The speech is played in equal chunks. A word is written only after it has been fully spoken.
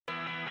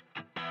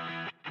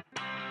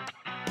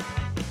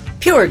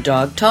Pure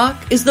Dog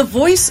Talk is the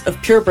voice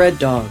of purebred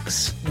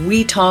dogs.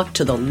 We talk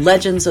to the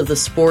legends of the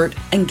sport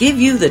and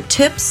give you the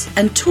tips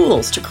and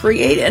tools to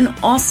create an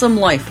awesome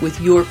life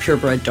with your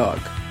purebred dog.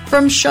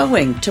 From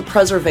showing to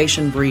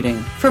preservation breeding,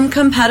 from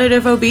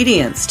competitive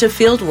obedience to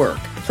field work,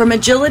 from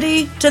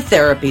agility to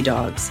therapy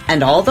dogs,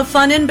 and all the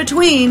fun in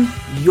between,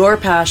 your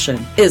passion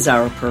is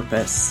our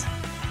purpose.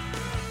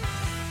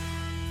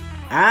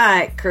 All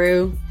right,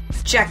 crew,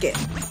 check it.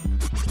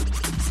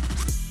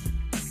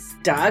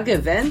 Dog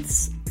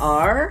events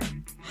are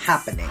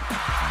happening.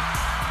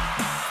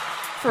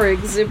 For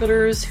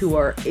exhibitors who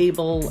are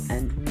able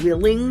and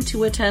willing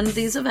to attend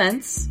these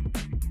events,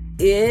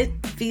 it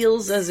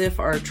feels as if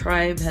our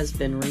tribe has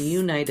been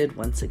reunited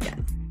once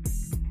again.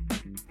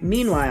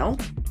 Meanwhile,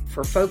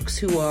 for folks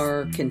who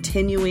are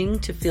continuing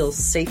to feel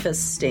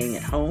safest staying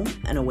at home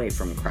and away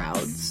from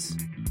crowds,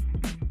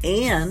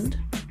 and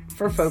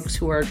for folks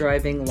who are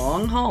driving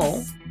long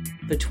haul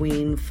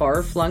between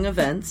far-flung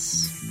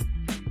events,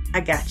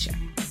 I gotcha.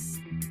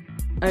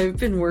 I've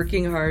been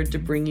working hard to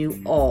bring you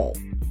all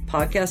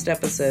podcast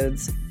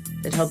episodes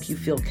that help you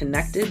feel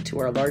connected to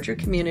our larger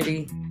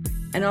community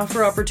and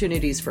offer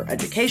opportunities for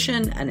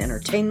education and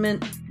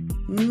entertainment,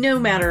 no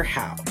matter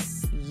how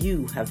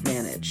you have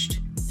managed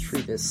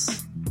through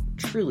this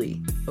truly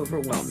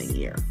overwhelming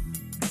year.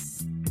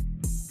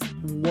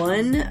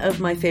 One of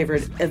my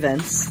favorite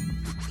events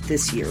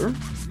this year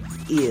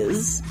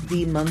is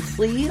the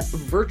monthly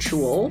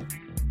virtual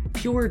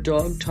Pure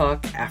Dog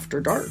Talk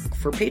After Dark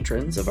for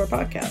patrons of our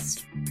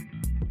podcast.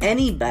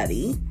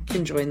 Anybody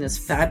can join this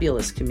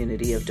fabulous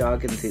community of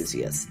dog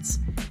enthusiasts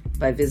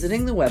by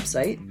visiting the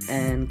website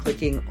and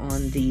clicking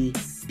on the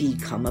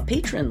Become a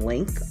Patron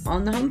link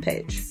on the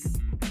homepage.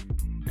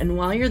 And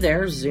while you're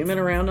there zooming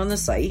around on the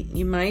site,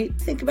 you might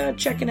think about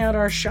checking out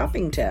our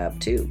shopping tab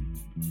too.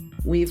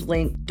 We've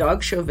linked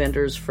dog show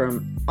vendors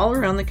from all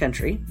around the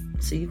country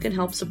so you can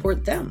help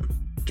support them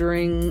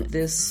during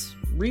this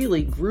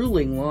really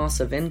grueling loss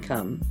of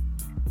income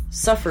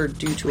suffered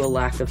due to a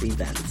lack of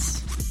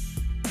events.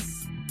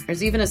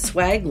 There's even a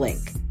swag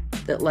link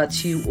that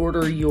lets you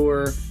order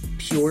your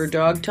Pure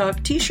Dog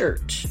Talk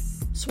t-shirt,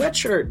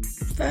 sweatshirt,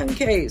 phone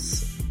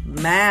case,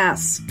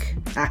 mask,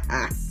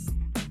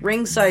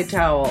 ringside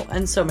towel,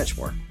 and so much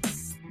more.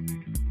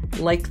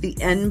 Like the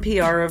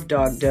NPR of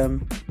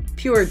dogdom,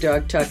 Pure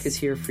Dog Talk is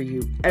here for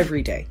you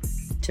every day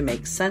to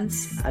make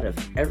sense out of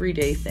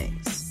everyday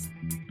things,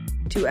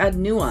 to add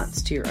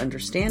nuance to your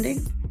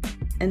understanding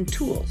and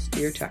tools to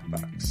your tech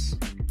box,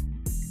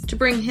 to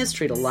bring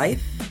history to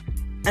life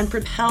and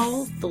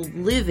propel the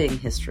living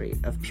history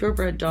of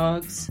purebred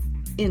dogs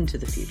into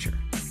the future.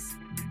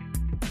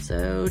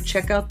 So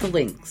check out the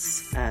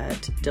links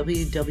at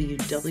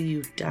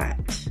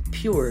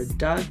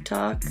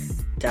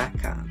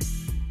www.puredogtalk.com.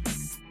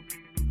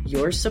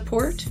 Your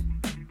support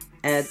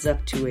adds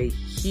up to a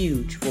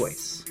huge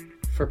voice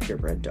for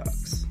purebred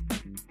dogs.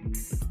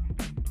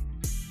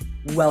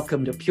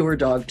 Welcome to Pure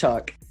Dog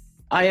Talk.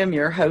 I am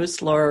your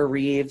host, Laura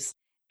Reeves,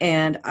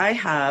 and I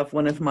have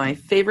one of my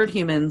favorite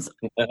humans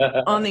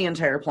on the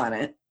entire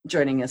planet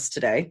joining us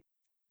today.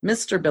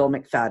 Mr. Bill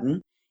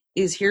McFadden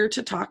is here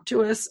to talk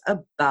to us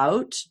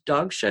about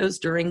dog shows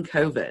during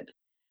COVID.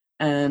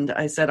 And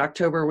I said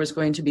October was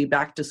going to be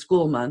back to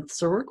school month,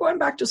 so we're going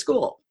back to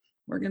school.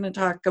 We're going to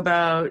talk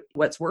about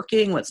what's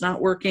working, what's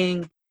not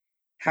working,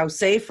 how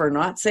safe or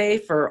not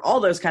safe, or all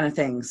those kind of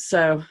things.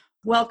 So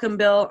welcome,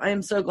 Bill. I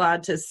am so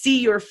glad to see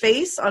your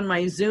face on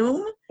my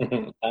Zoom.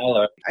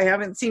 Hello. I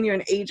haven't seen you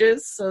in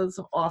ages, so it's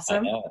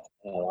awesome. I know. It's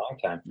been a long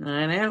time.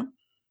 I know.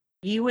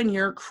 You and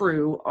your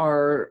crew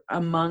are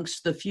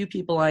amongst the few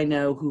people I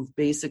know who've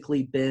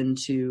basically been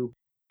to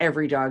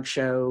every dog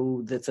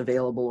show that's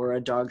available or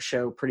a dog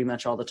show pretty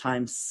much all the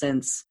time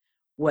since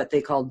what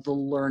they called the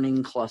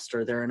Learning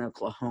Cluster there in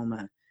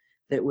Oklahoma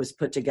that was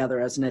put together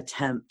as an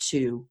attempt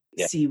to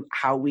see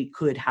how we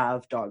could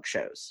have dog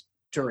shows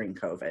during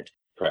COVID.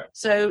 Correct.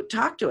 So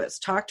talk to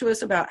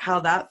us about how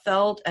that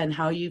felt and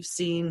how you've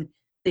seen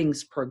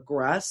things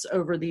progress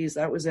over these.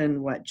 That was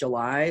in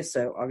July?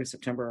 So August,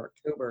 September,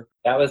 October.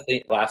 That was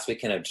the last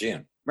weekend of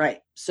June. Right.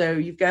 So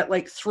you've got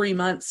like 3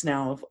 months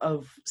now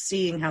of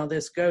seeing how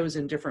this goes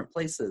in different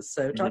places.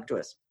 So talk to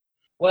us.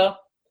 Well,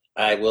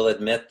 I will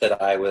admit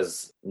that I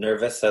was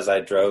nervous as I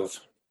drove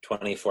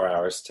 24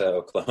 hours to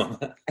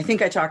Oklahoma. I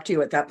think I talked to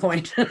you at that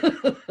point.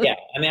 Yeah.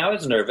 I mean, I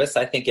was nervous.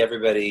 I think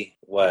everybody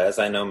was.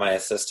 I know my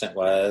assistant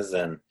was,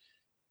 and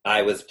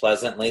I was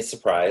pleasantly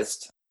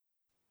surprised.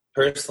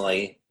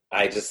 Personally,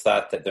 I just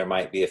thought that there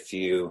might be a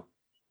few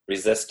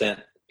resistant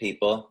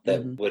people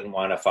that wouldn't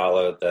want to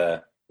follow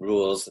the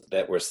rules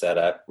that were set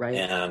up. Right.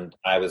 And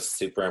I was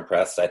super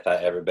impressed. I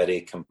thought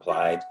everybody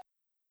complied.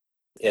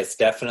 It's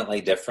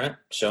definitely different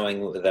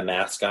showing the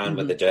mask on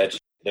with the judge.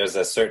 There's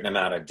a certain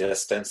amount of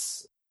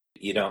distance.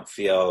 You don't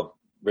feel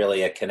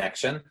really a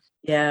connection.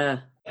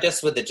 Yeah.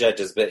 Just with the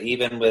judges, but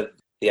even with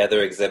the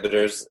other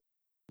exhibitors,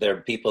 there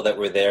are people that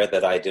were there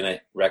that I didn't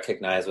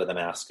recognize with a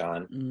mask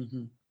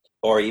on.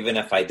 Or even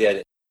if I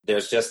did,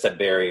 there's just a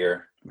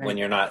barrier. When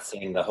you're not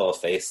seeing the whole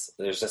face.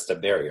 There's just a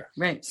barrier.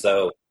 Right.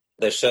 So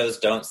The shows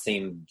don't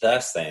seem the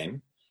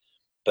same,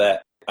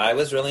 but I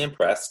was really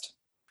impressed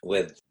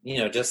with,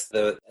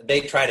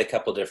 they tried a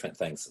couple different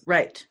things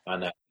Right. on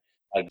that,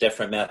 like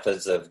different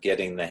methods of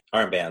getting the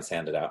armbands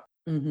handed out.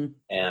 Mm-hmm.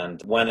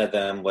 And one of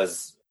them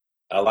was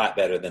a lot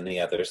better than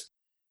the others,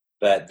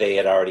 but they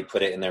had already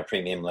put it in their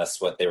premium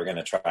list what they were going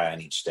to try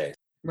on each day.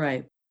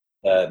 Right.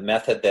 The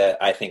method that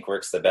I think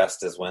works the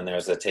best is when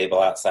there's a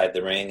table outside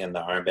the ring and the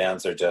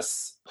armbands are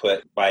just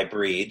put by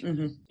breed,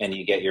 Mm-hmm. and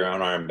you get your own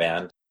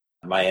armband.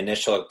 My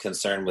initial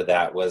concern with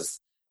that was,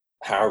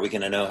 how are we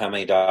going to know how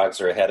many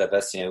dogs are ahead of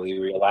us? We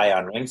rely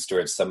on ring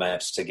stewards so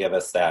much to give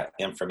us that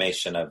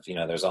information of,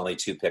 there's only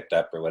 2 picked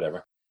up or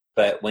whatever.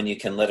 But when you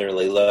can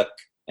literally look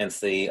and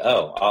see,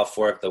 all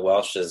 4 of the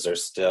Welshes are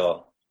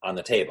still on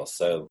the table,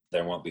 so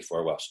there won't be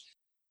 4 Welsh.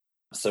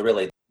 So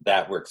really,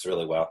 that works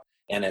really well.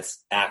 And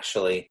it's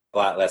actually a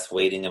lot less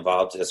waiting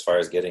involved as far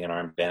as getting an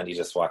armband. You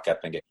just walk up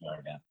and get your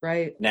armband.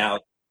 Right. Now,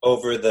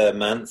 over the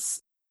months,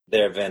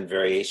 there have been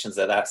variations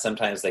of that.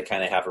 Sometimes they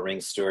kind of have a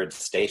ring steward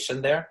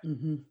stationed there,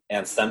 Mm-hmm.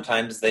 and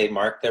sometimes they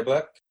mark their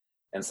book,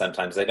 and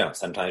sometimes they don't.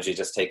 Sometimes you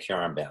just take your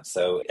armband.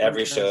 So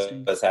every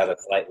show has had a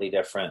slightly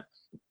different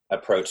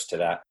approach to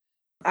that.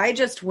 I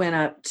just went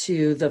up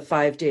to the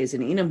 5 days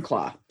in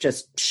Enumclaw,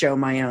 just show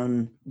my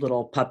own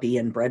little puppy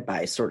and bred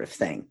by sort of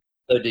thing.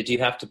 So did you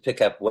have to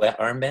pick up wet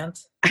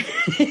armbands?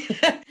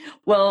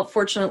 Well,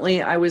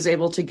 fortunately, I was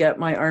able to get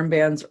my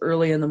armbands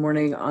early in the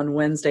morning on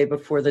Wednesday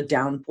before the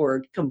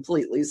downpour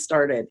completely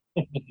started.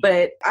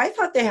 But I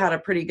thought they had a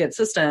pretty good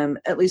system,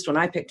 at least when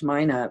I picked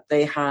mine up.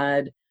 They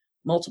had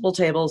multiple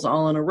tables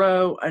all in a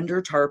row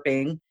under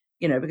tarping,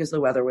 because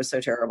the weather was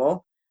so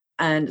terrible.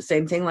 And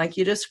same thing like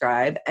you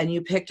described, and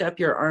you picked up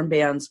your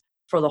armbands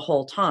for the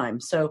whole time.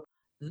 So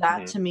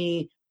that to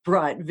me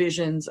brought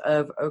visions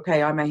of,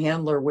 okay, I'm a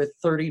handler with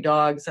 30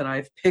 dogs and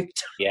I've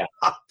picked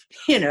up,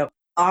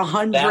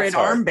 100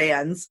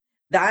 armbands.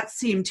 That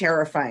seemed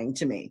terrifying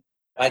to me.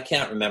 I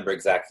can't remember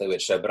exactly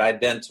which show, but I've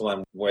been to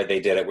one where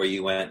they did it, where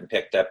you went and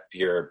picked up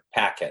your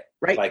packet.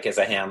 Right. Like as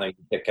a handler, you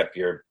pick up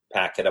your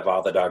packet of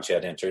all the dogs you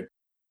had entered.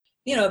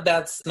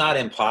 That's not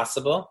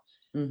impossible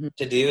to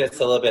do. It's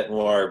a little bit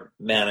more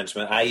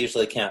management. I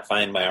usually can't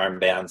find my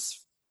armbands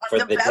for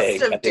the day.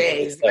 Best of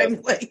days. So,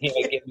 I'm like,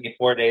 give me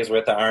 4 days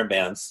worth of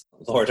armbands.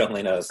 Lord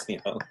only knows,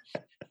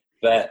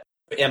 But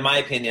in my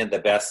opinion, the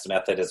best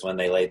method is when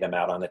they lay them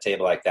out on the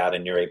table like that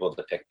and you're able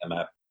to pick them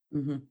up.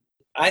 Mm-hmm.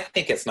 I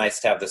think it's nice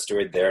to have the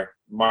steward there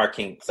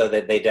marking so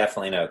that they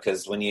definitely know.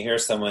 Because when you hear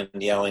someone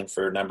yelling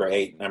for number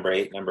 8,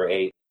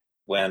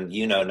 when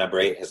number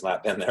 8 has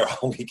not been there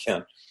all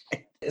weekend,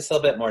 it's a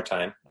little bit more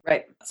time.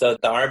 Right. So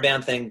the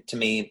armband thing, to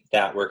me,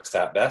 that works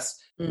out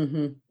best.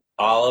 Mm-hmm.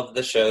 All of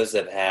the shows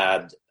have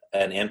had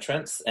an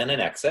entrance and an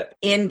exit.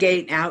 In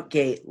gate, out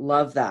gate.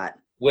 Love that.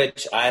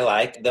 Which I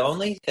like. The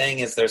only thing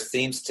is there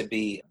seems to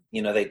be,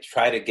 they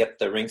try to get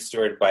the ring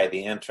steward by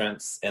the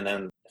entrance, and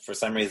then for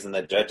some reason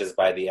the judge is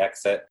by the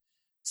exit.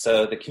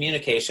 So the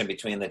communication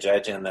between the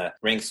judge and the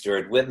ring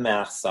steward with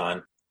masks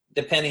on,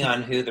 depending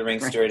on who the ring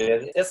steward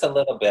is, it's a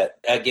little bit,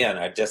 again,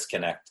 a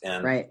disconnect.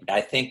 And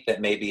I think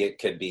that maybe it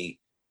could be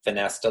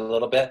finessed a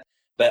little bit.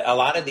 But a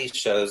lot of these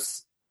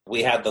shows,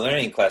 we had the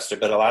learning cluster,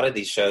 but a lot of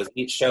these shows,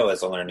 each show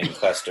is a learning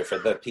cluster for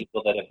the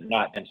people that have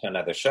not been to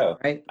another show.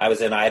 Right. I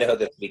was in Idaho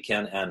this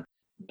weekend, and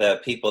the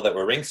people that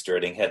were ring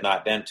stewarding had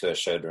not been to a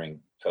show during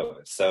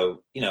COVID.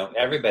 So,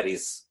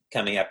 everybody's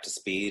coming up to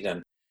speed,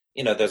 and,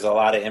 there's a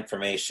lot of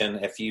information.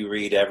 If you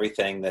read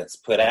everything that's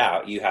put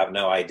out, you have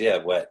no idea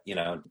what,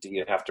 do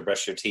you have to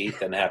brush your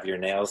teeth and have your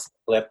nails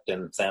clipped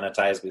and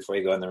sanitized before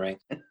you go in the ring?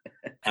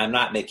 I'm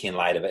not making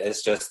light of it.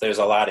 It's just there's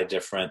a lot of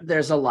different.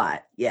 There's a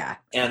lot, yeah.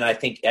 And I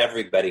think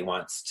everybody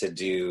wants to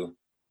do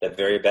the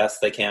very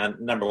best they can.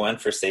 Number one,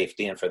 for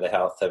safety and for the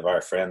health of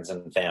our friends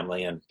and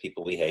family and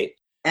people we hate.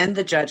 And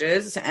the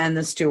judges and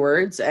the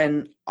stewards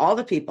and all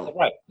the people.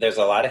 Right. There's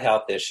a lot of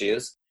health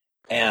issues.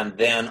 And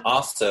then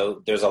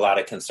also there's a lot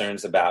of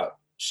concerns about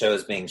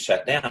shows being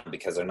shut down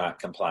because they're not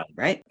complying.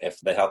 Right. If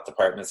the health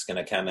department's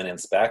going to come and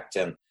inspect,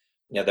 and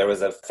there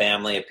was a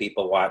family of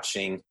people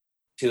watching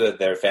 2 of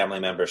their family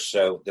members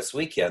show this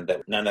weekend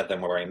that none of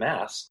them were wearing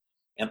masks.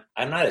 And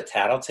I'm not a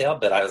tattletale,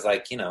 but I was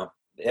like,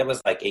 it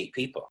was like 8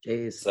 people.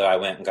 Jeez. So I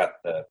went and got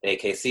the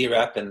AKC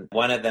rep, and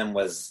one of them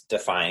was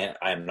defiant.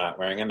 I'm not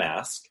wearing a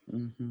mask.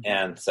 Mm-hmm.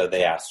 And so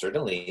they asked her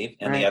to leave.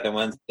 And the other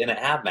ones didn't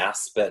have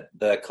masks, but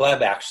the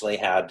club actually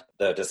had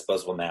the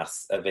disposable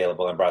masks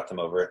available and brought them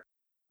over.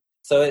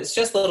 So it's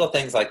just little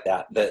things like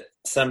that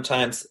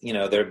sometimes,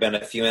 there have been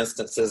a few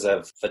instances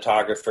of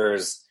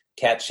photographers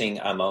catching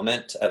a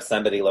moment of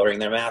somebody lowering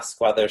their mask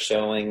while they're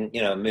showing,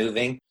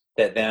 moving,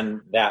 that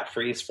then that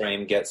freeze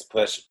frame gets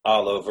pushed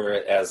all over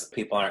it as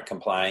people aren't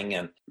complying.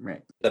 And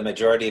the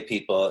majority of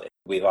people,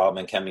 we've all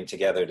been coming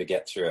together to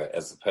get through it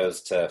as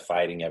opposed to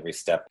fighting every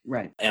step.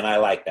 Right. And I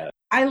like that.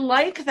 I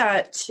like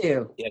that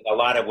too. In a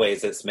lot of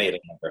ways, it's made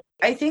it number.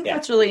 I think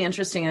that's really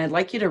interesting. And I'd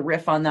like you to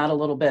riff on that a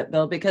little bit,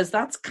 Bill, because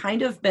that's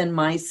kind of been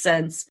my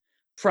sense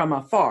from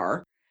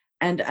afar.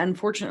 And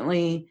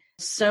unfortunately,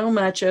 So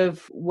much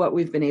of what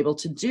we've been able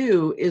to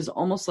do is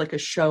almost like a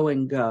show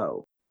and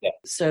go. Yeah.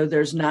 So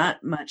there's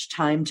not much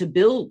time to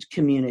build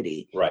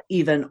community, Right.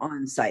 even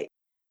on site.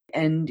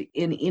 And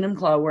in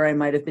Enumclaw, where I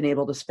might have been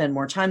able to spend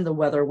more time, the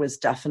weather was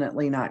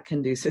definitely not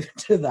conducive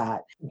to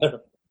that.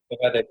 The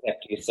weather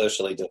kept you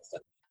socially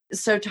distant.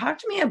 So talk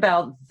to me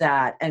about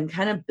that and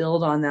kind of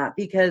build on that,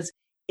 because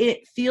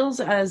it feels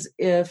as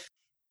if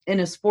in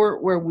a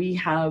sport where we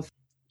have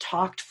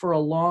talked for a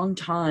long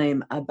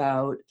time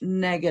about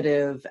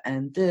negative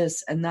and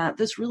this and that,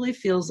 this really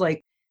feels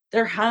like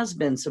there has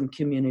been some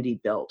community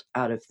built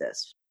out of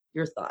this.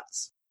 Your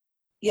thoughts?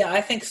 Yeah,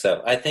 I think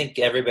so. I think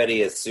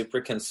everybody is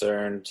super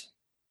concerned,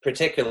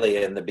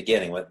 particularly in the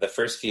beginning with the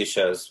first few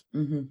shows.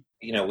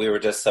 Mm-hmm. We were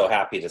just so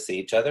happy to see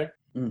each other.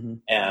 Mm-hmm.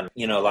 And,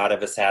 a lot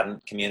of us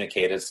hadn't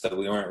communicated, so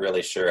we weren't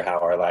really sure how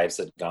our lives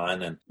had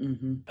gone and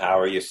Mm-hmm. how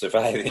are you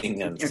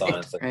surviving and so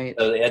on. Right.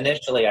 So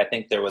initially, I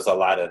think there was a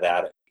lot of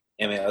that.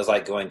 I mean, it was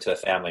like going to a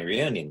family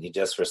reunion. You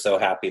just were so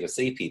happy to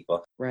see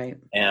people. Right.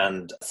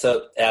 And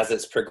so as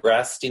it's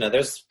progressed,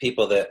 there's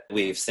people that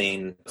we've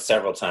seen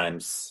several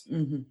times.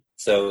 Mm-hmm.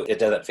 So it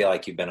doesn't feel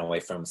like you've been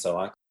away from them so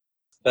long.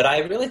 But I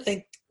really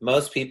think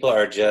most people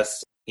are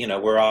just,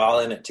 we're all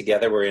in it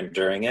together. We're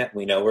enduring it.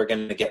 We know we're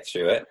going to get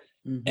through it.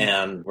 Mm-hmm.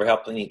 And we're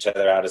helping each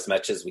other out as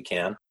much as we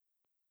can.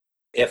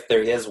 If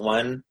there is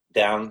one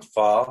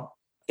downfall,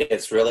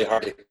 it's really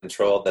hard to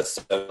control the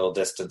social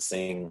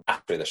distancing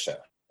after the show.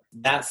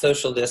 That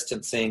social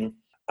distancing,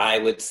 I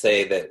would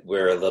say that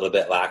we're a little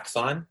bit lax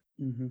on.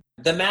 Mm-hmm.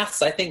 The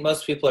masks, I think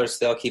most people are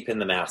still keeping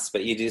the masks,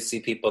 but you do see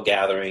people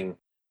gathering,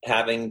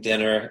 having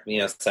dinner,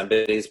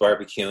 somebody's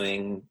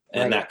barbecuing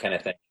and Right. that kind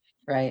of thing.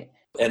 Right.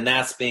 And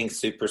that's being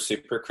super,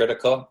 super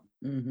critical.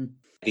 Mm-hmm.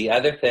 The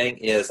other thing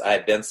is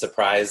I've been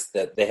surprised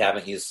that they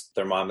haven't used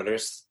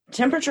thermometers.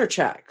 Temperature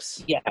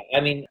checks. Yeah, I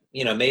mean,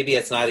 maybe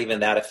it's not even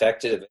that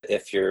effective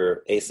if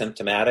you're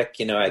asymptomatic.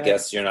 I Right.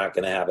 guess you're not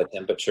going to have a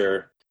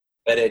temperature.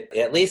 But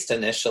at least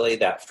initially,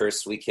 that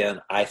first weekend,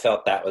 I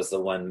felt that was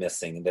the one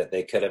missing, that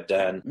they could have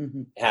done,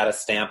 Mm-hmm. had a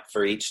stamp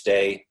for each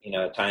day,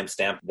 a time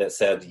stamp that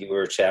said you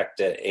were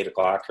checked at 8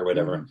 o'clock or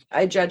whatever. Mm-hmm.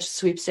 I judged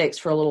sweepstakes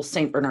for a little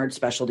St. Bernard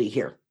specialty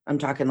here. I'm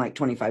talking like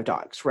 25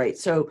 dogs, right?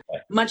 So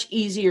much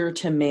easier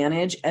to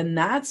manage. And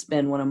that's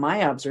been one of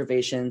my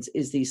observations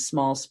is these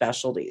small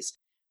specialties.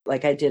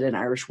 Like I did an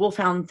Irish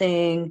Wolfhound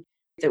thing.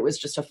 It was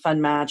just a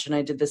fun match. And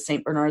I did the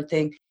St. Bernard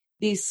thing.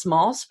 These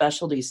small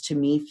specialties to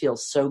me feel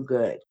so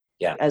good.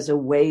 Yeah. As a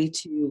way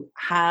to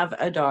have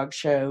a dog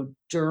show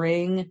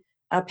during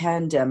a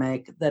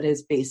pandemic that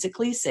is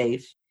basically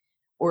safe,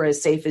 or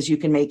as safe as you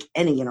can make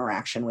any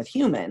interaction with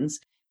humans,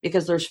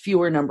 because there's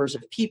fewer numbers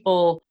of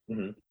people,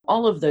 Mm-hmm.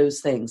 all of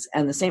those things.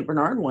 And the St.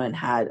 Bernard one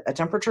had a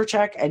temperature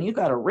check and you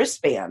got a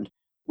wristband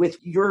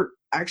with your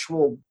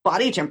actual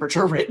body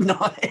temperature written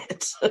on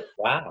it.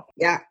 Wow.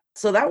 Yeah.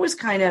 So that was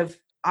kind of,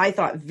 I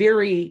thought,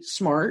 very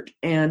smart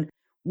and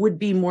would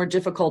be more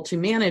difficult to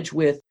manage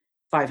with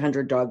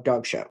 500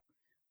 dog show.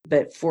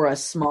 But for a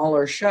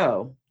smaller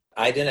show.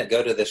 I didn't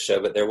go to this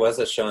show, but there was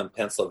a show in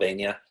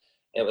Pennsylvania.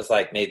 It was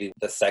like maybe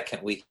the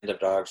second weekend of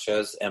dog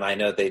shows. And I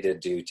know they did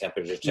do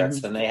temperature checks,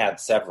 Mm-hmm. and they had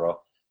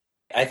several.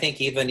 I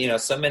think even,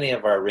 so many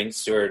of our ring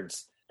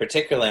stewards,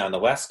 particularly on the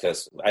West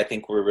Coast, I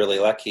think we're really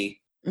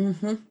lucky.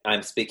 Mm-hmm.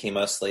 I'm speaking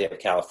mostly of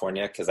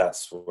California because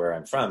that's where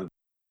I'm from.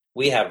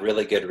 We have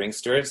really good ring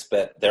stewards,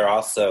 but they're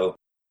also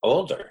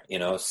older,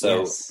 so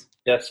Yes.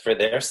 just for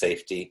their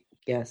safety.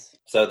 Yes.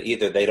 So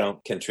either they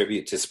don't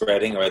contribute to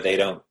spreading or they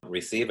don't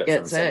receive it Get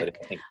from somebody.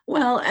 sick.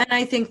 Well, and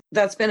I think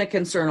that's been a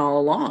concern all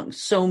along.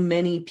 So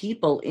many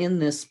people in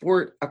this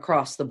sport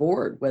across the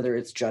board, whether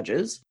it's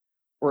judges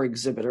or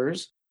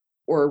exhibitors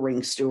or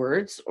ring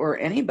stewards or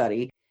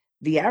anybody,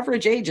 the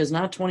average age is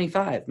not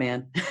 25,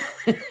 man.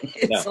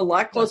 It's a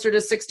lot closer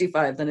to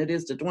 65 than it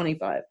is to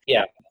 25.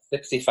 Yeah,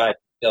 65,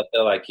 you'll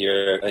feel like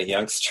you're a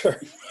youngster.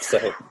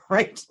 So,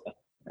 Right.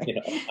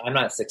 I'm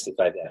not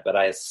 65 yet, but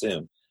I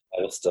assume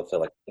I will still feel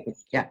like.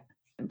 Yeah.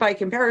 By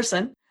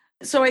comparison.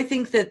 So I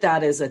think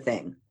that is a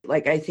thing.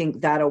 Like, I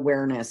think that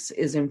awareness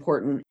is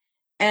important.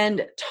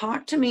 And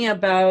talk to me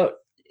about,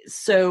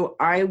 so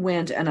I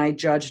went and I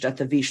judged at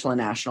the Vizsla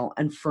National.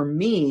 And for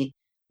me,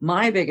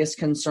 my biggest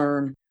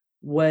concern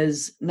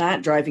was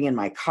not driving in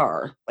my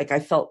car. Like, I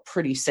felt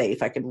pretty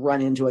safe. I could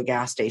run into a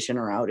gas station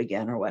or out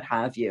again or what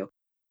have you.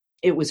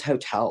 It was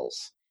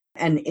hotels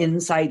and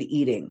inside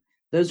eating.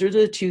 Those are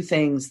the two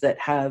things that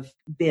have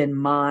been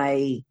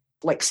my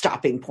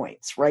stopping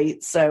points,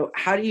 right? So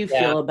how do you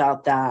feel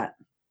about that?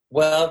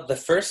 Well, the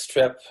first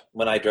trip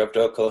when I drove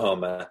to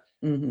Oklahoma,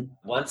 Mm-hmm.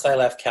 once I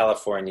left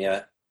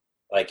California,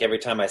 like every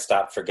time I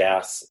stopped for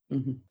gas,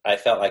 Mm-hmm. I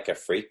felt like a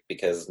freak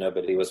because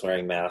nobody was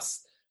wearing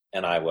masks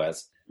and I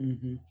was.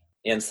 Mm-hmm.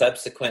 In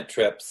subsequent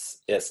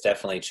trips, it's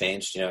definitely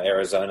changed.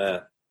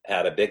 Arizona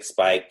had a big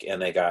spike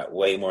and they got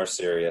way more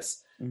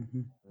serious.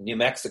 Mm-hmm. New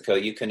Mexico,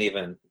 you can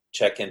even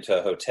check into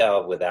a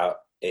hotel without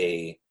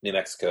a New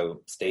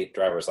Mexico state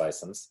driver's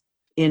license.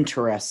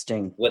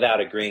 Interesting. Without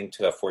agreeing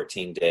to a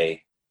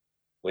 14-day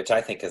which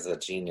I think is a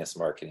genius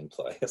marketing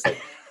ploy. It's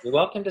like, you're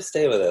welcome to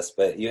stay with us,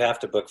 but you have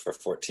to book for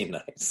 14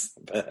 nights.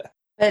 But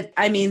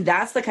I mean,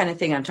 that's the kind of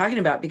thing I'm talking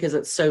about because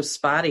it's so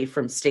spotty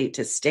from state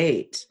to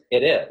state.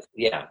 It is,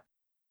 yeah.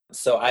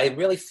 So I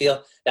really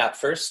feel that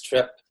first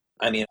trip,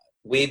 I mean,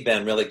 we've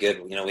been really good.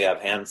 You know, we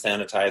have hand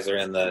sanitizer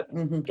in the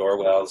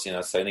doorwells, you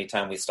know, so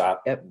anytime we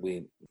stop,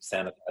 we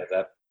sanitize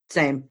up.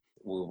 Same.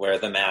 We wear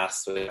the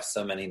masks. We have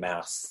so many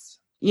masks.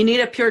 You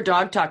need a Pure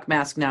Dog Talk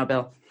mask now,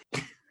 Bill.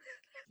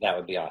 That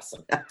would be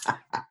awesome.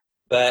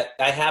 But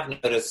I have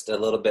noticed a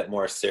little bit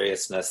more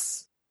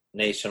seriousness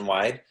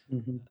nationwide.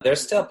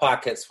 There's still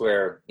pockets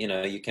where, you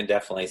know, you can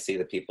definitely see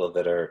the people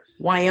that are...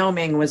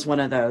 Wyoming was one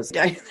of those.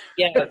 Yeah,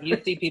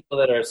 you see people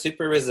that are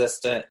super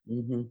resistant,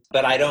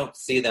 but I don't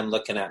see them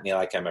looking at me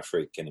like I'm a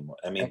freak anymore.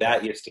 I mean,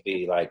 that used to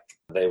be like,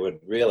 they would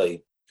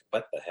really,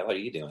 what the hell are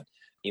you doing?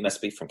 You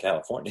must be from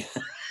California.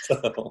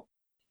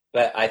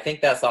 But I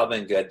think that's all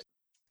been good.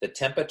 The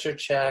temperature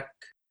check,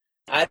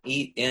 I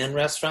eat in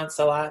restaurants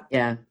a lot.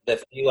 Yeah.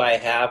 The few I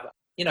have,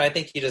 you know, I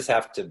think you just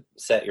have to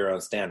set your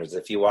own standards.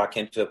 If you walk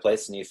into a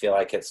place and you feel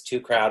like it's too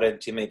crowded,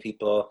 too many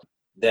people,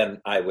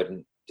 then I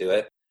wouldn't do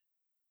it.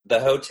 The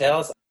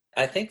hotels,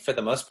 I think for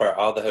the most part,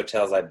 all the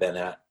hotels I've been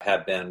at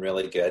have been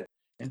really good.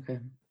 Okay.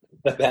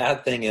 The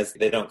bad thing is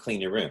they don't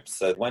clean your rooms.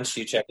 So once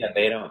you check in,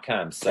 they don't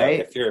come. So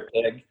if you're a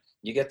pig,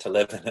 you get to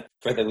live in it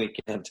for the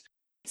weekend.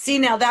 See,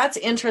 now that's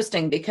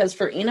interesting because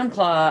for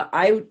Enumclaw,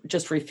 I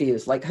just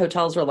refused. Like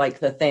hotels were like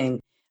the thing.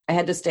 I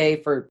had to stay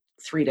for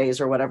 3 days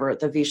or whatever at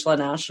the Vizsla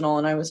National,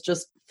 and I was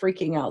just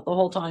freaking out the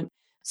whole time.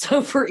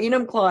 So for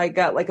Enumclaw, I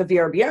got like a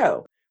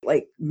VRBO.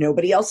 Like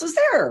nobody else is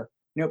there.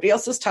 Nobody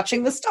else is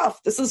touching the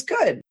stuff. This is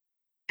good.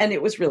 And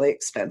it was really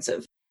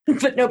expensive,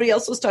 but nobody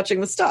else was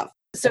touching the stuff.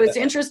 So it's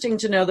interesting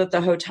to know that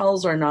the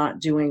hotels are not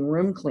doing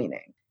room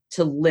cleaning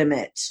to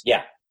limit.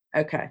 Yeah.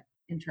 Okay.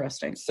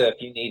 Interesting. So if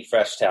you need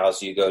fresh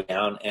towels, you go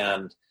down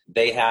and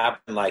they have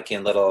them like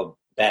in little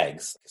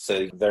bags.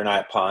 So they're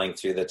not pawing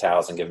through the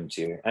towels and giving them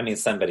to you. I mean,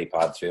 somebody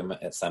pawed through them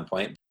at some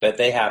point, but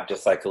they have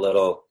just like a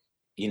little,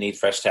 you need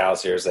fresh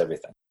towels, here's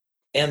everything.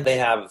 And they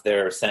have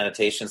their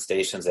sanitation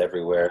stations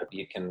everywhere.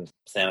 You can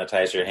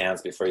sanitize your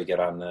hands before you get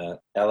on the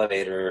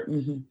elevator,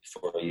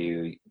 before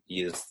you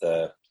use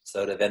the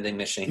soda vending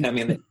machine. I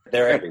mean,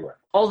 they're everywhere.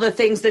 All the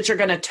things that you're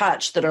going to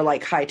touch that are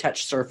like high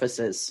touch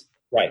surfaces.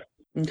 Right.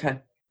 Okay.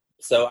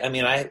 So, I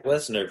mean, I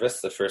was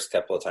nervous the first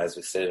couple of times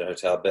we stayed at a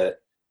hotel,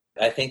 but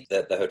I think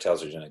that the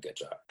hotels are doing a good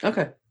job.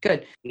 Okay,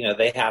 good. You know,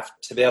 they have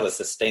to be able to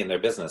sustain their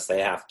business.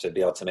 They have to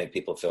be able to make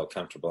people feel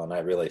comfortable, and I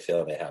really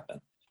feel they have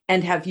been.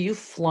 And have you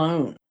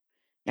flown?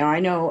 Now, I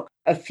know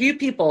a few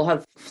people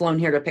have flown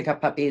here to pick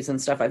up puppies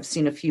and stuff. I've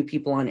seen a few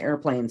people on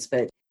airplanes,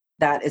 but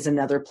that is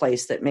another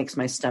place that makes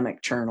my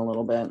stomach churn a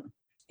little bit.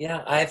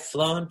 Yeah, I've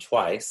flown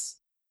twice.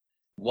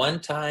 One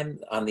time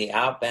on the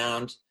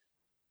outbound,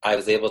 I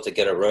was able to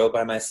get a row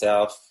by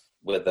myself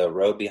with a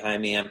row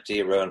behind me empty,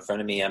 a row in front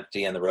of me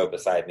empty, and the row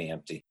beside me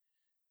empty.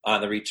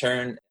 On the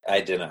return, I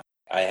didn't.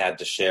 I had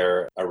to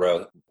share a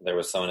row. There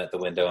was someone at the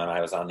window and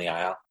I was on the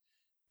aisle.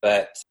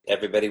 But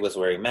everybody was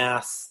wearing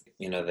masks.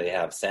 You know, they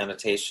have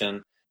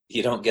sanitation.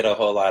 You don't get a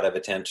whole lot of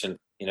attention.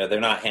 You know,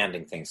 they're not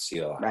handing things to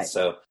you a lot. Right.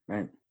 So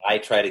I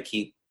try to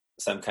keep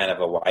some kind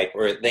of a wipe,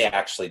 or they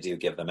actually do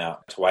give them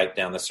out to wipe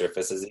down the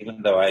surfaces,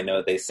 even though I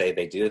know they say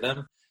they do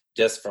them,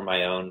 just for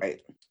my own,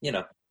 you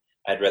know,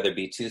 I'd rather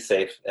be too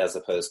safe as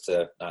opposed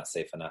to not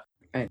safe enough.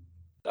 Right.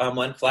 On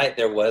one flight,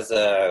 there was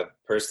a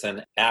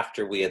person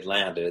after we had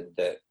landed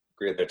that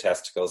grew their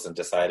testicles and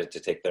decided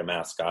to take their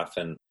mask off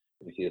and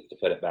refused to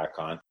put it back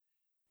on.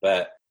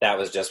 But that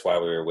was just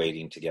while we were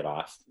waiting to get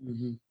off.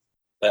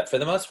 But for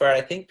the most part,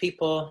 I think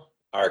people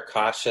are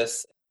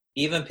cautious.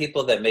 Even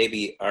people that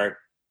maybe aren't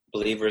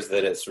believers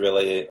that it's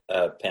really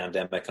a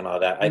pandemic and all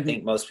that, I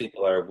think most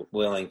people are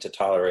willing to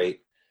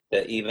tolerate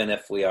that even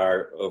if we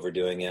are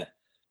overdoing it,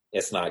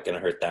 it's not going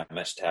to hurt that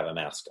much to have a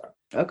mask on.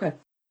 Okay.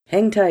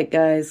 Hang tight,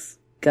 guys.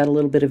 Got a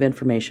little bit of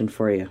information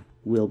for you.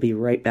 We'll be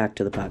right back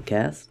to the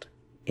podcast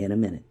in a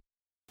minute.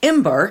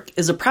 Embark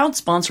is a proud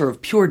sponsor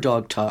of Pure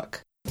Dog Talk.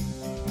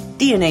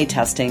 DNA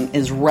testing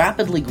is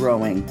rapidly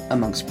growing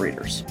amongst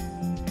breeders.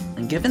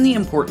 And given the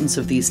importance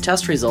of these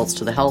test results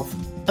to the health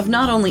of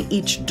not only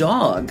each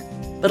dog,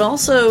 but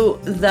also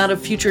that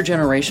of future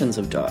generations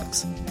of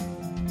dogs,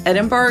 at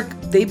Embark,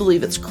 they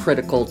believe it's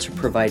critical to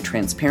provide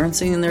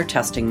transparency in their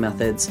testing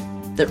methods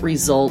that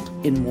result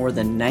in more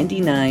than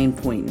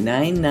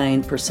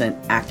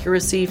 99.99%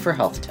 accuracy for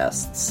health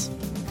tests.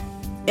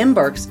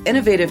 Embark's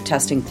innovative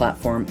testing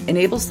platform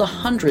enables the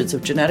hundreds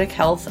of genetic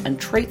health and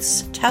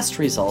traits test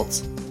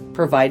results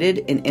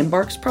provided in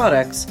Embark's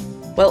products,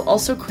 while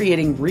also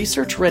creating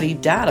research-ready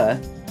data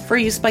for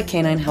use by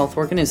canine health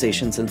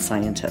organizations and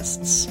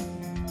scientists.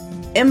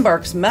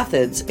 Embark's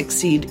methods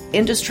exceed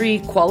industry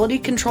quality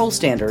control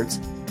standards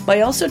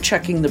by also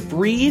checking the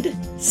breed,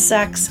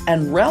 sex,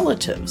 and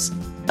relatives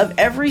of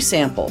every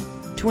sample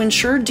to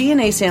ensure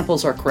DNA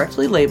samples are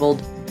correctly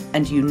labeled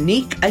and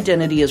unique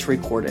identity is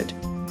recorded.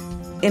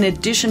 In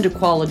addition to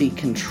quality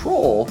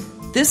control,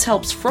 this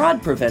helps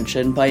fraud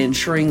prevention by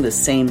ensuring the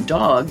same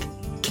dog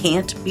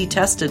can't be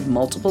tested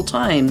multiple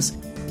times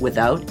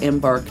without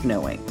Embark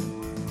knowing.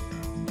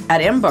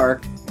 At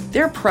Embark,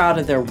 they're proud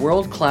of their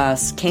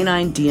world-class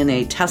canine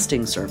DNA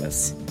testing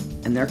service,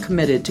 and they're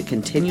committed to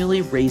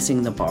continually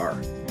raising the bar.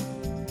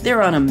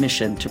 They're on a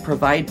mission to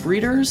provide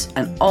breeders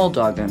and all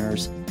dog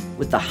owners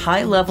with the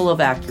high level of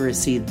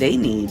accuracy they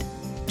need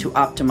to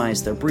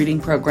optimize their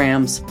breeding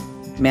programs,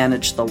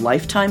 manage the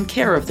lifetime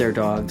care of their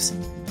dogs,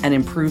 and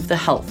improve the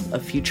health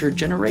of future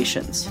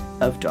generations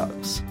of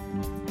dogs.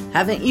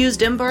 Haven't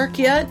used Embark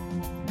yet?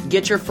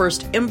 Get your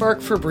first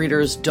Embark for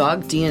Breeders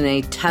dog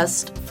DNA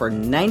test for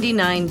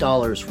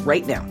 $99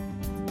 right now.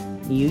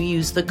 You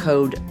use the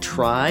code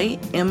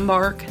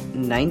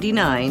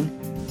TRYEMBARK99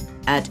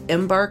 at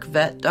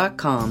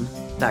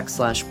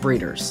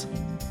embarkvet.com/breeders.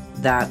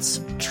 That's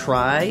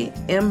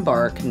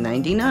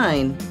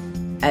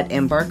TRYEMBARK99 at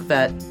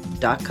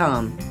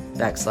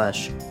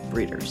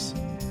embarkvet.com/breeders.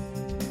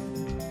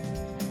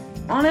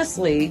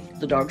 Honestly,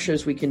 the dog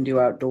shows we can do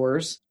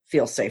outdoors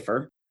feel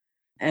safer.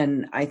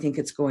 And I think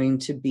it's going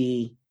to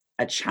be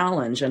a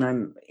challenge. And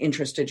I'm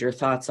interested your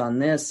thoughts on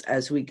this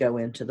as we go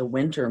into the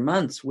winter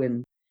months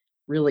when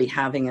really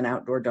having an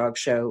outdoor dog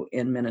show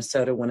in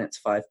Minnesota when it's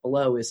 5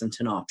 below isn't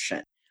an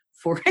option.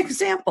 For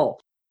example,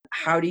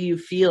 how do you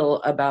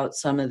feel about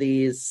some of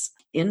these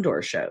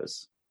indoor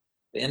shows?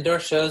 The indoor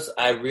shows,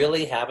 I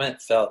really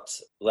haven't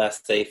felt less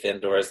safe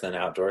indoors than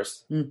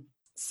outdoors.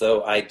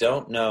 So I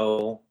don't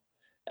know.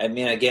 I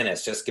mean, again,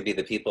 it's just could be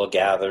the people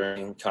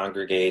gathering,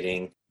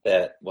 congregating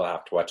that we'll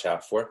have to watch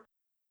out for.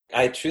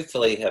 I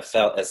truthfully have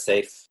felt as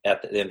safe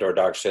at the indoor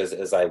dog shows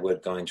as I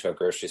would going to a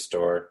grocery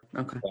store,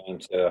 going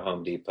to a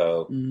Home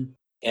Depot.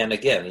 And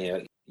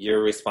again,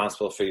 you're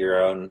responsible for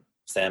your own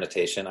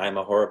sanitation. I'm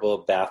a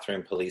horrible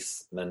bathroom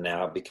policeman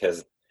now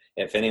because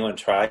if anyone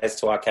tries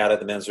to walk out of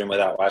the men's room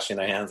without washing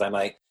their hands, I'm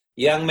like,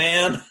 young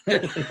man,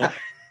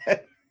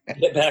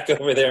 get back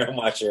over there and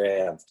wash your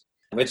hands,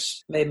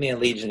 which made me a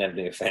legion of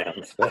new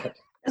fans. But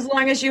as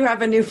long as you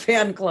have a new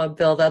fan club,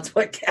 Bill, that's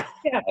what counts.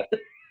 Yeah.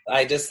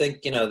 I just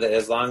think, that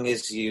as long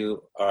as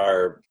you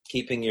are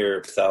keeping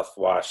yourself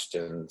washed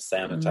and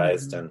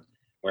sanitized and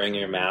wearing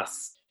your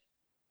mask,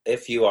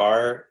 if you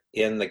are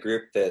in the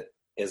group that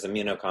is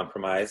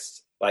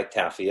immunocompromised, like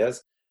Taffy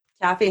is.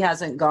 Taffy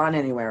hasn't gone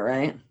anywhere,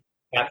 right?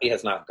 Taffy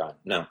has not gone,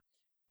 no.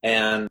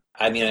 And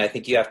I mean, I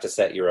think you have to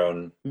set your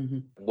own,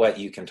 what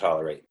you can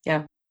tolerate.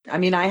 Yeah. I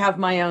mean, I have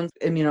my own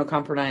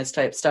immunocompromised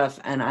type stuff,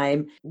 and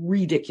I'm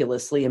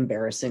ridiculously,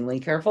 embarrassingly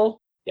careful.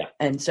 Yeah.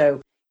 And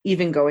so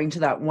even going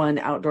to that one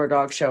outdoor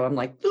dog show, I'm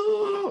like,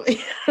 ooh.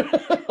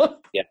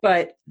 Yeah.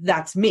 But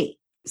that's me.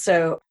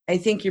 So I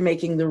think you're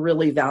making the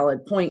really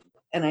valid point,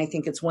 and I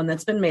think it's one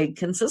that's been made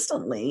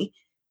consistently.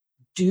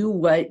 Do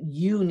what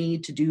you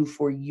need to do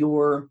for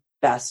your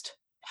best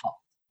health.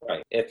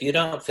 Right. If you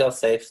don't feel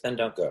safe, then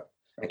don't go.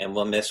 Right. And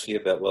we'll miss you,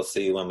 but we'll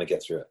see you when we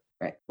get through it.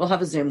 Right. We'll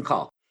have a Zoom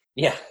call.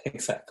 Yeah,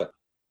 exactly.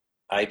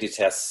 I do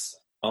tests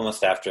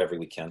almost after every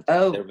weekend.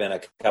 Oh. There have been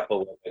a couple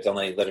where it's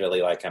only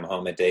literally like I'm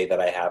home a day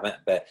that I haven't,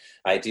 but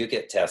I do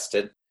get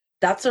tested.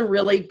 That's a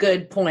really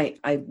good point.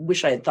 I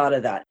wish I had thought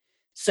of that.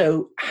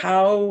 So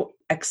how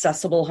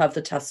accessible have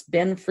the tests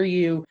been for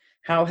you?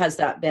 How has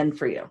that been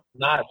for you?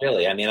 Not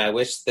really. I mean, I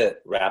wish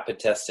that rapid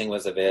testing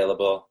was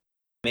available.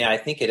 I mean, I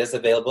think it is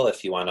available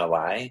if you want to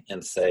lie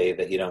and say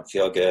that you don't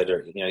feel good,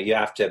 or, you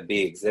have to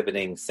be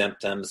exhibiting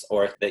symptoms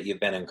or that you've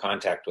been in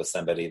contact with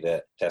somebody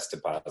that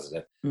tested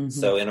positive.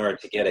 So in order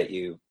to get it,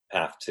 you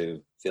have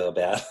to feel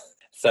bad.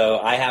 So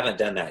I haven't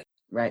done that.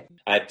 Right.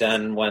 I've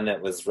done one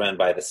that was run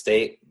by the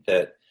state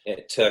that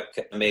it took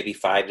maybe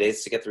 5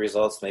 days to get the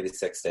results, maybe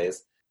 6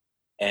 days.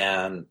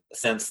 And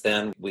since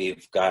then,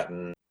 we've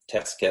gotten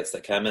test kits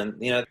that come in.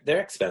 They're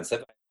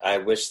expensive. I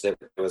wish that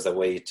there was a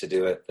way to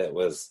do it that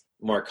was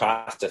more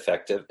cost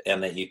effective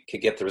and that you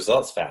could get the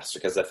results faster,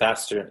 because the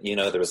faster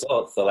the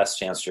results, the less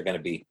chance you're going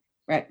to be.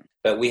 Right.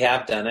 But we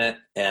have done it,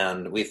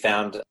 and we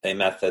found a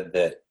method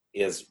that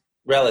is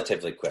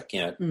relatively quick.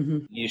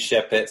 You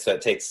ship it, so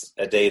it takes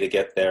a day to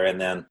get there, and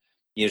then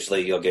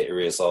usually you'll get your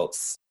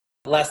results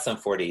less than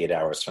 48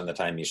 hours from the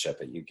time you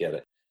ship it. You get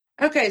it.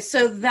 Okay,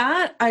 so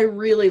that I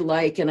really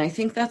like, and I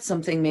think that's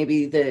something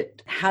maybe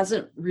that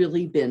hasn't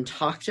really been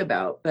talked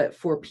about, but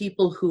for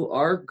people who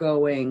are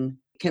going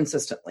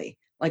consistently,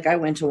 like I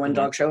went to one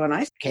dog show and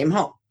I came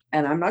home,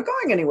 and I'm not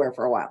going anywhere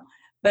for a while.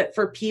 But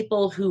for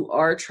people who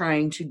are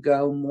trying to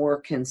go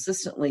more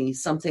consistently,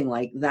 something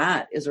like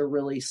that is a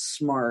really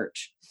smart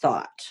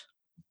thought.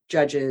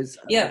 Judges,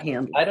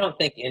 handle. I don't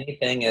think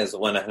anything is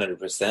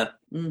 100%.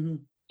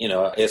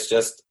 It's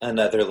just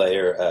another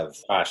layer of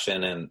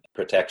caution and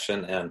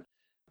protection. And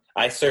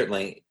I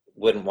certainly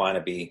wouldn't want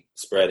to be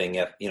spreading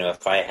it.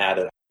 If I had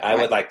it, I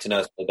would like to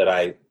know so that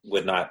I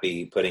would not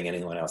be putting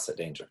anyone else at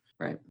danger.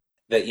 Right.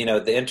 But,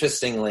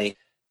 interestingly,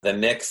 the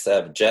mix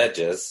of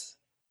judges,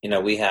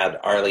 we had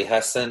Arlie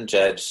Husson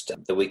judged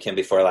the weekend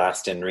before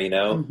last in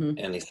Reno,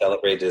 and he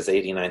celebrated his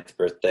 89th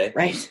birthday.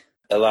 Right.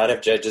 A lot of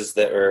judges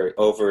that are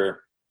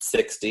over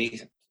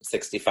 60,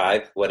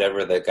 65,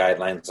 whatever the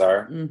guidelines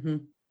are,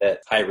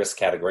 that high-risk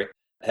category,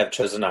 have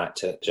chosen not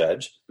to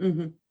judge.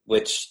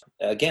 which,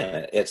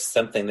 again, it's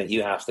something that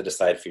you have to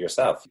decide for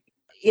yourself.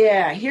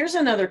 Yeah, here's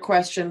another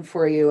question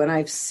for you, and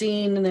I've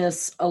seen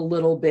this a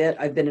little bit.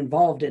 I've been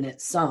involved in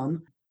it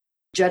some.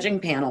 Judging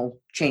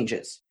panel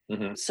changes.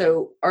 Mm-hmm.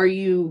 So are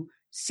you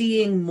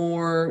seeing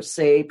more,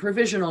 say,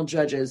 provisional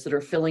judges that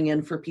are filling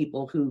in for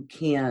people who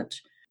can't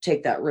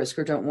take that risk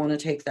or don't want to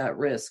take that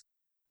risk?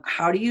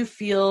 How do you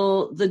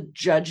feel the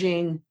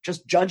judging,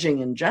 just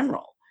judging in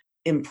general,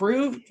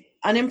 improved,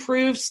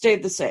 unimproved,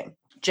 stayed the same,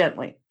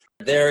 gently?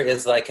 There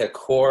is like a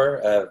core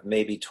of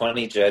maybe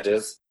 20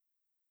 judges.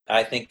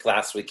 I think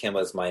last weekend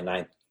was my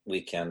 9th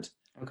weekend.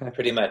 Okay.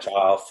 Pretty much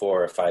all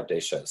 4 or 5 day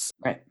shows.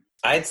 Right.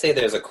 I'd say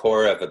there's a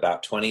core of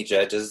about 20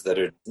 judges that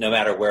are, no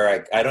matter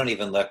where I don't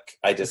even look,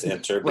 I just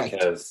enter Right.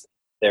 because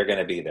they're going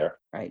to be there.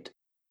 Right.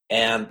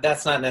 And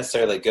that's not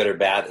necessarily good or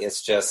bad.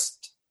 It's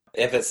just,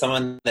 if it's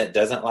someone that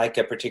doesn't like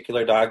a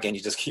particular dog and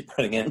you just keep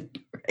running in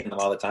Right. them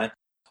all the time,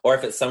 or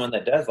if it's someone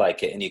that does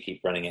like it and you keep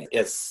running it,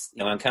 it's,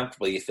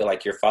 uncomfortable. You feel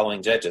like you're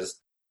following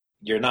judges.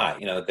 You're not.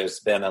 There's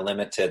been a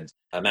limited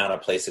amount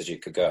of places you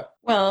could go.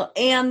 Well,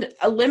 and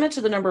a limit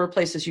to the number of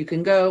places you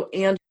can go,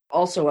 and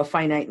also a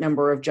finite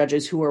number of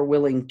judges who are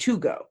willing to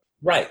go.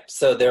 Right.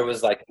 So there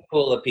was like a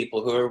pool of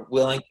people who are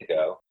willing to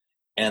go,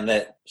 and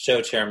that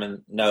show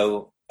chairman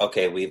know,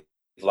 okay, we've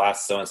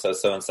lost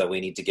so-and-so,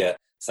 we need to get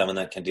someone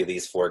that can do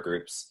these 4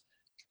 groups.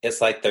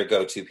 It's like their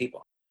go-to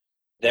people.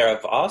 There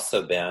have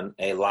also been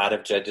a lot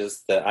of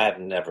judges that I've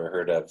never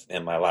heard of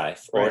in my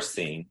life or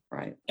seen.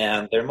 Right.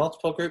 And they're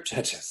multiple group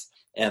judges.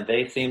 And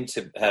they seem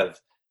to have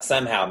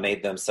somehow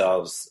made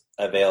themselves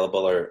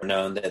available or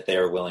known that they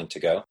are willing to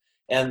go.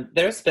 And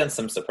there's been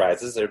some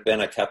surprises. There have been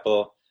a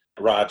couple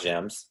raw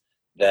gems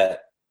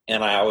that,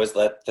 and I always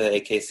let the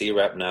AKC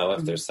rep know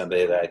if there's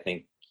somebody that I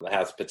think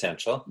has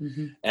potential.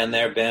 Mm-hmm. And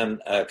there have been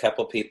a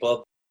couple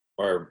people,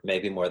 or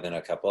maybe more than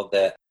a couple,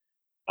 that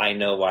I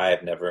know why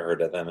I've never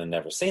heard of them and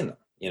never seen them.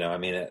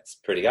 It's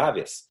pretty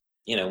obvious,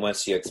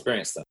 once you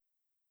experience them.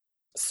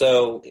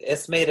 So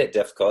it's made it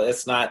difficult.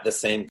 It's not the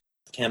same.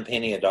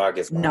 Campaigning a dog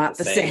is not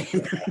the same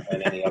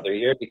than any other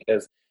year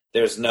because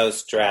there's no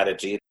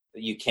strategy.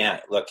 You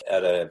can't look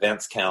at an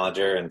events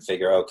calendar and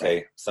figure,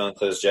 okay,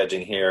 so-and-so's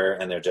judging here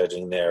and they're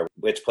judging there.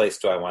 Which place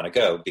do I want to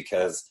go?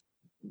 Because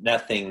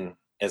nothing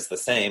is the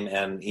same.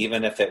 And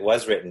even if it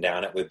was written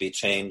down, it would be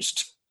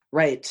changed.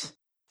 Right.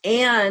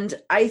 And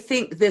I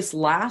think this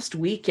last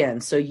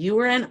weekend, so you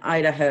were in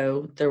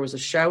Idaho, there was a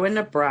show in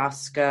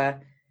Nebraska,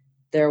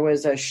 there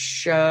was a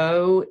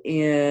show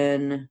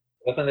in...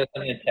 Wasn't there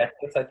something in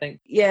Texas, I think?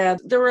 Yeah,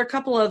 there were a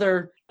couple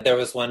other... There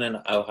was one in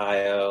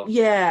Ohio.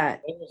 Yeah.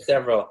 There were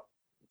several,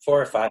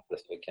 4 or 5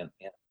 this weekend,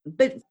 yeah.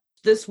 But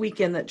this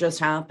weekend that just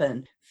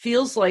happened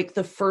feels like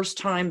the first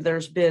time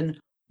there's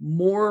been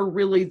more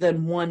really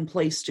than one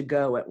place to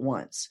go at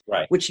once.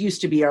 Right. Which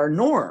used to be our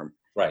norm.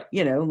 Right.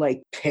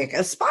 Like pick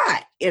a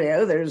spot.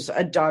 There's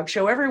a dog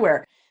show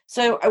everywhere.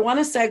 So I want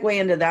to segue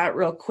into that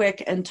real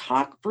quick and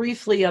talk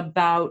briefly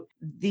about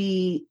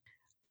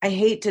I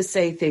hate to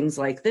say things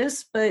like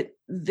this, but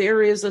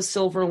there is a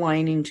silver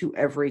lining to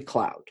every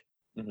cloud.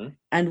 Mm-hmm.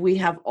 And we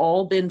have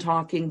all been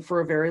talking for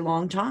a very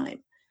long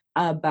time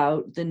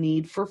about the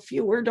need for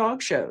fewer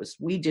dog shows.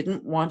 We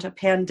didn't want a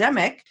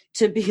pandemic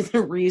to be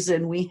the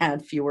reason we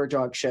had fewer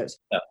dog shows,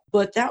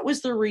 but that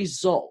was the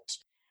result.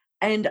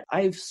 And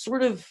I've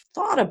sort of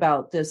thought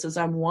about this as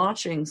I'm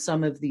watching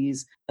some of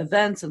these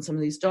events and some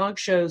of these dog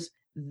shows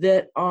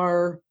that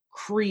are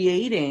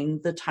creating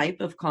the type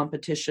of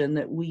competition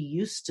that we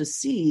used to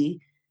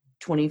see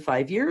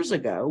 25 years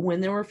ago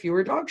when there were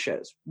fewer dog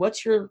shows.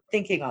 What's your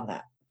thinking on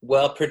that?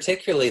 Well,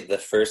 particularly the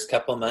first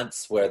couple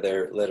months where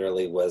there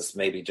literally was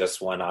maybe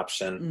just one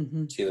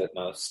option, 2 at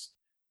most.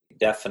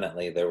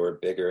 Definitely there were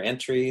bigger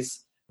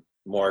entries,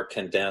 more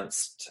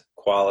condensed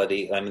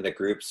quality. The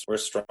groups were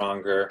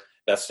stronger,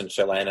 best in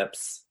show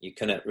lineups. You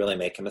couldn't really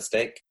make a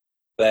mistake.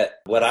 But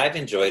what I've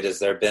enjoyed is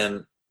there have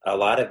been a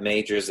lot of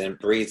majors in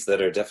breeds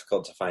that are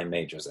difficult to find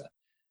majors in.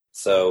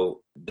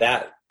 So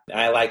that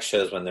I like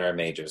shows when there are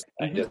majors.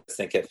 I just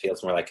think it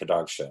feels more like a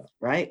dog show.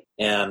 Right.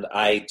 And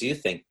I do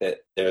think that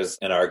there's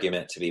an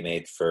argument to be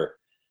made for,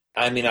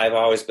 I've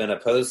always been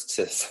opposed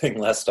to saying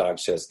less dog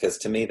shows because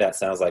to me that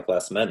sounds like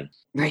less money.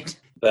 Right.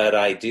 But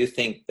I do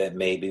think that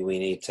maybe we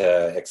need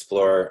to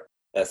explore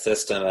a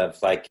system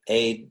of like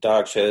A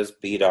dog shows,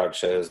 B dog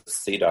shows,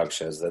 C dog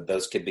shows, that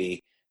those could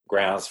be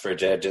grounds for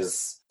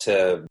judges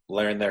to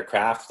learn their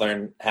craft,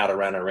 learn how to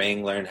run a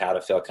ring, learn how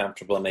to feel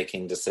comfortable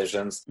making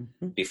decisions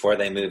before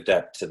they moved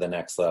up to the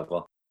next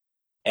level.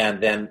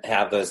 And then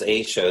have those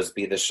A shows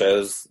be the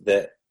shows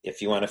that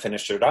if you want to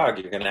finish your dog,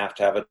 you're going to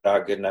have a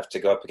dog good enough to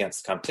go up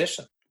against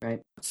competition.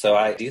 Right. So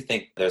I do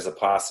think there's a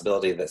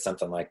possibility that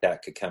something like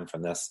that could come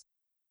from this.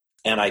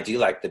 And I do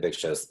like the big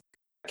shows.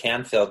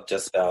 Canfield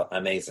just felt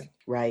amazing.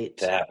 Right.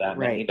 To have that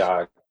many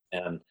dogs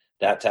and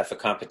that tough of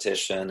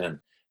competition and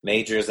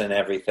majors and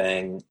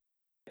everything.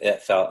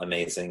 It felt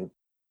amazing.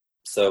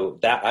 So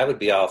that I would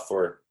be all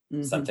for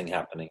something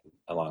happening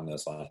along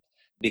those lines.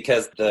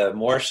 Because the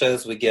more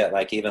shows we get,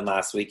 like even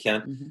last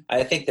weekend,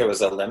 I think there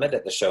was a limit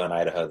at the show in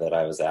Idaho that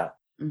I was at.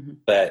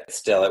 but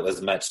still it was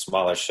a much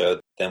smaller show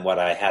than what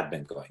I had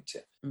been going to.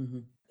 Mm-hmm.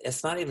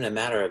 It's not even a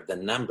matter of the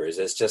numbers.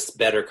 It's just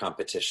better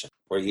competition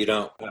where you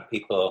don't have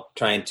people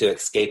trying to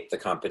escape the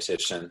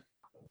competition.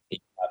 You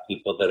have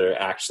people that are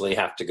actually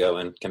have to go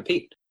and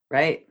compete.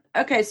 Right.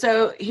 Okay.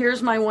 So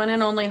here's my one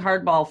and only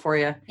hardball for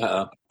you.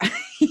 Uh-oh.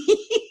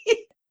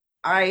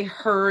 I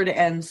heard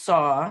and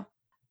saw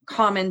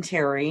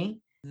commentary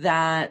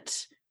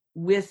that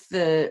with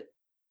the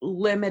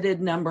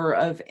limited number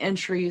of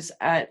entries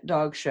at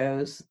dog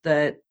shows,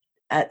 that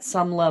at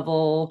some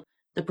level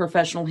the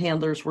professional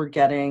handlers were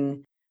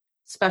getting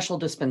special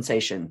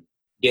dispensation.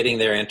 Getting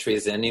their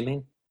entries in, you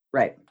mean?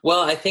 Right.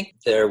 Well, I think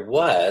there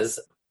was.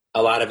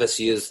 A lot of us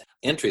use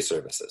entry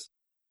services.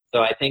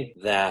 So I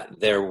think that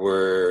there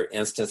were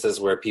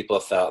instances where people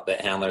felt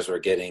that handlers were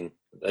getting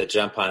a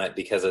jump on it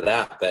because of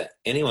that, but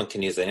anyone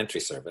can use the entry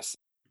service.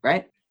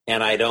 Right.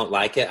 And I don't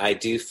like it. I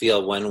do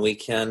feel one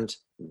weekend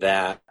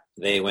that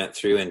they went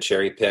through and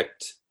cherry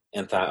picked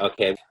and thought,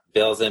 okay,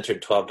 Bill's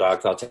entered 12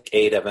 dogs. I'll take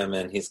 8 of them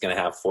and he's going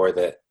to have 4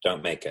 that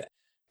don't make it.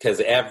 Because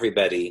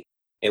everybody,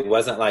 it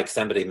wasn't like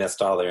somebody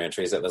missed all their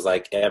entries. It was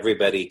like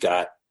everybody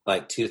got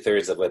like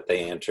 2/3 of what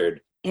they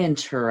entered.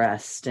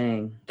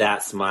 Interesting.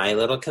 That's my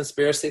little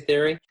conspiracy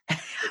theory. It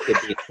could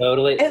be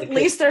totally. At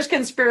least there's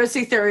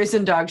conspiracy theories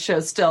in dog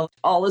shows still.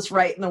 All is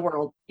right in the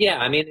world. Yeah,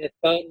 I mean, it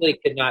totally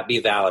could not be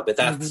valid, but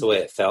that's the way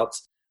it felt.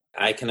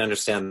 I can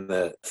understand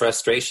the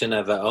frustration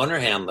of an owner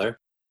handler,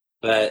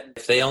 but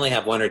if they only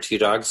have 1 or 2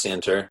 dogs to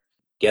enter,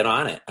 get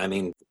on it. I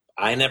mean,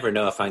 I never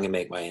know if I'm going to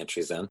make my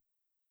entries in.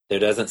 There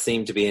doesn't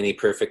seem to be any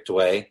perfect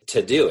way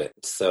to do it.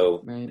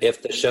 So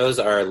if the shows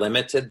are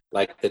limited,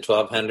 like the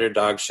 1,200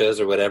 dog shows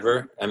or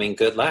whatever, I mean,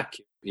 good luck.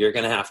 You're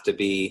going to have to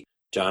be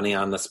Johnny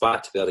on the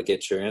spot to be able to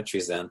get your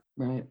entries in.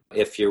 Right.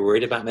 If you're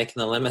worried about making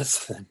the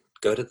limits, then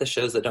go to the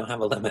shows that don't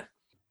have a limit.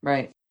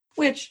 Right.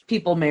 Which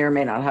people may or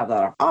may not have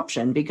that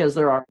option because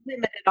there are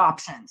limited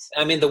options.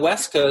 I mean, the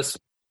West Coast,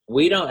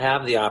 we don't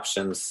have the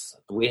options.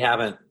 We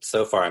haven't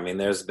so far. I mean,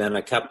 there's been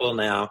a couple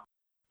now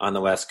on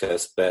the West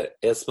Coast, but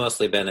it's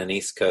mostly been an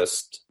East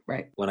Coast.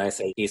 Right. When I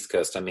say East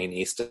Coast, I mean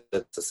east of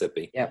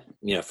Mississippi. Yep.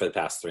 For the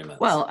past 3 months.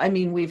 Well, I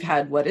mean, we've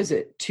had,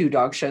 2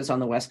 dog shows on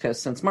the West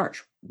Coast since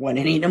March. One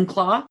in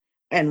Enumclaw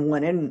and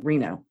one in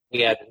Reno.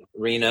 We had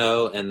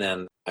Reno, and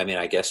then, I mean,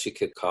 I guess you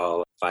could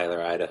call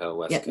Filer, Idaho,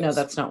 West Coast. No,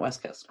 that's not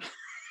West Coast.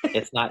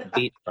 It's not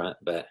beachfront,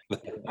 but...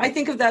 I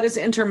think of that as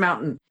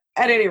Intermountain.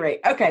 At any rate.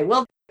 Okay,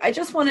 well, I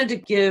just wanted to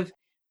give,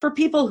 for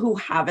people who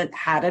haven't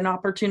had an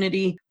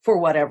opportunity for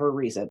whatever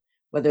reason,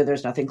 whether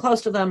there's nothing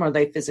close to them or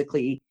they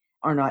physically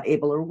are not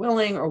able or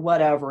willing or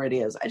whatever it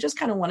is. I just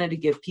kind of wanted to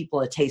give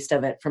people a taste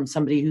of it from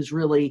somebody who's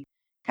really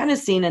kind of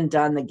seen and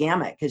done the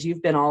gamut, because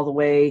you've been all the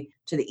way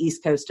to the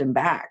East Coast and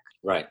back.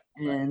 Right.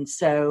 And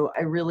so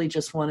I really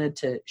just wanted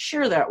to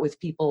share that with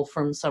people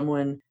from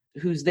someone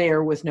who's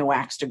there with no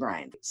axe to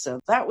grind. So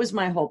that was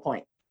my whole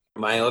point.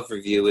 My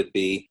overview would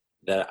be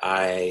that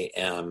I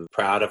am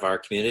proud of our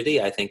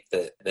community. I think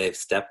that they've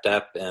stepped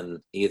up and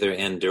either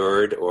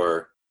endured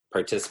or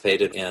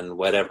participated in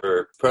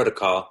whatever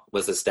protocol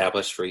was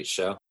established for each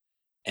show.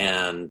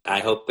 And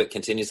I hope it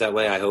continues that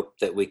way. I hope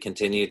that we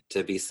continue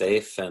to be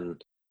safe,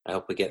 and I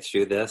hope we get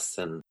through this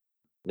and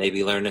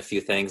maybe learn a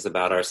few things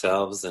about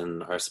ourselves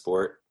and our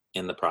sport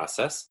in the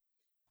process.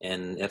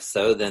 And if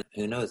so, then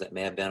who knows, it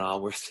may have been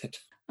all worth it.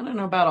 I don't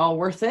know about all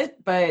worth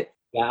it, but...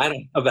 Yeah, I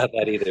don't know about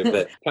that either,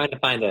 but trying to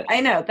find it.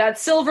 I know, that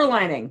silver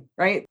lining,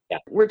 right? Yeah.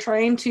 We're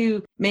trying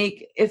to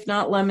make, if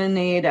not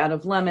lemonade out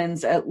of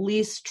lemons, at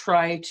least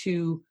try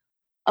to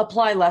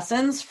apply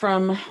lessons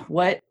from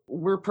what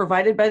were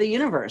provided by the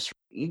universe.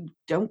 You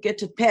don't get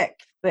to pick,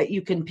 but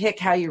you can pick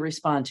how you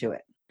respond to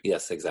it.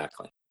 Yes,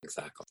 exactly.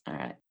 All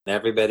right.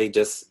 Everybody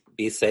just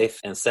be safe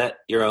and set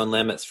your own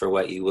limits for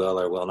what you will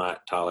or will not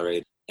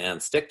tolerate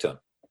and stick to them.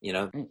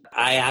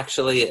 I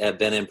actually have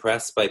been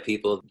impressed by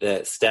people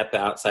that step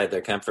outside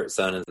their comfort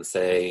zone and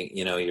say,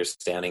 you're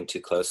standing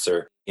too close.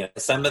 Or,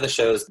 some of the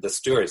shows, the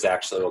stewards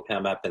actually will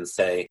come up and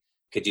say,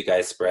 could you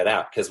guys spread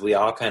out? Because we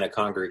all kind of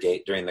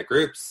congregate during the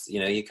groups.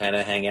 You kind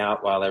of hang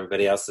out while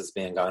everybody else is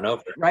being gone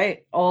over.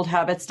 Right. Old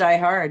habits die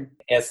hard.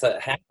 It's a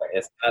habit.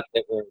 It's not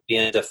that we're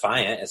being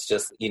defiant. It's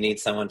just you need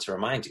someone to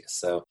remind you.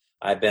 So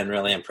I've been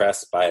really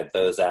impressed by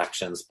those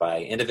actions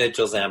by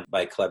individuals and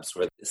by clubs,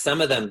 where some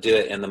of them do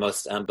it in the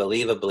most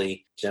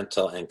unbelievably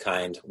gentle and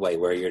kind way,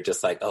 where you're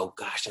just like, oh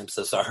gosh, I'm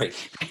so sorry.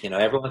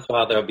 Every once in a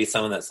while there'll be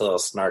someone that's a little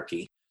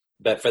snarky.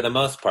 But for the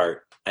most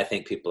part, I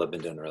think people have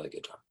been doing a really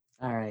good job.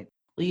 All right.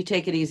 Well, you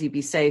take it easy,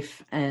 be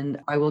safe,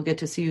 and I will get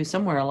to see you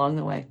somewhere along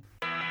the way.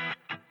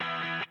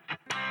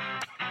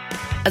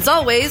 As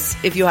always,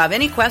 if you have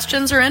any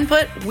questions or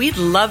input, we'd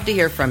love to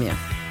hear from you.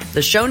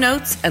 The show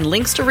notes and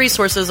links to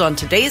resources on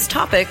today's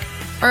topic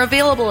are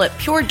available at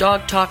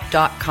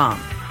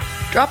puredogtalk.com.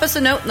 Drop us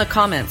a note in the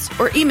comments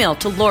or email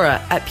to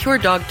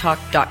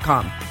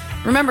Laura@puredogtalk.com.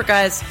 Remember,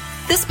 guys,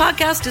 this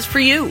podcast is for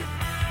you.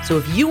 So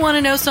if you want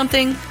to know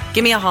something,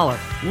 give me a holler.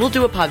 We'll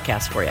do a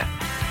podcast for you.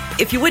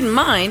 If you wouldn't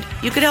mind,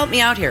 you could help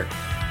me out here.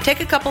 Take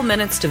a couple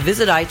minutes to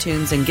visit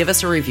iTunes and give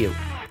us a review.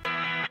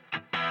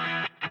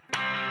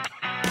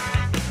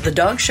 The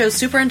Dog Show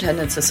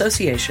Superintendents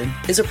Association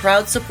is a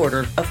proud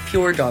supporter of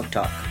Pure Dog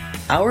Talk.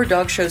 Our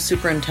dog show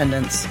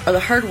superintendents are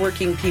the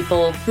hardworking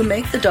people who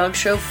make the dog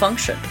show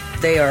function.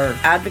 They are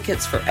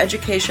advocates for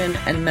education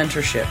and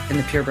mentorship in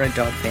the purebred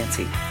dog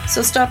fancy.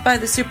 So stop by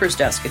the Supers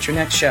desk at your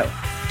next show.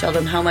 Tell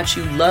them how much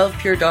you love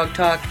Pure Dog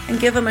Talk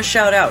and give them a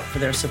shout out for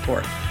their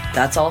support.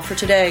 That's all for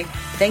today.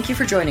 Thank you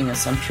for joining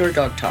us on Pure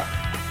Dog Talk.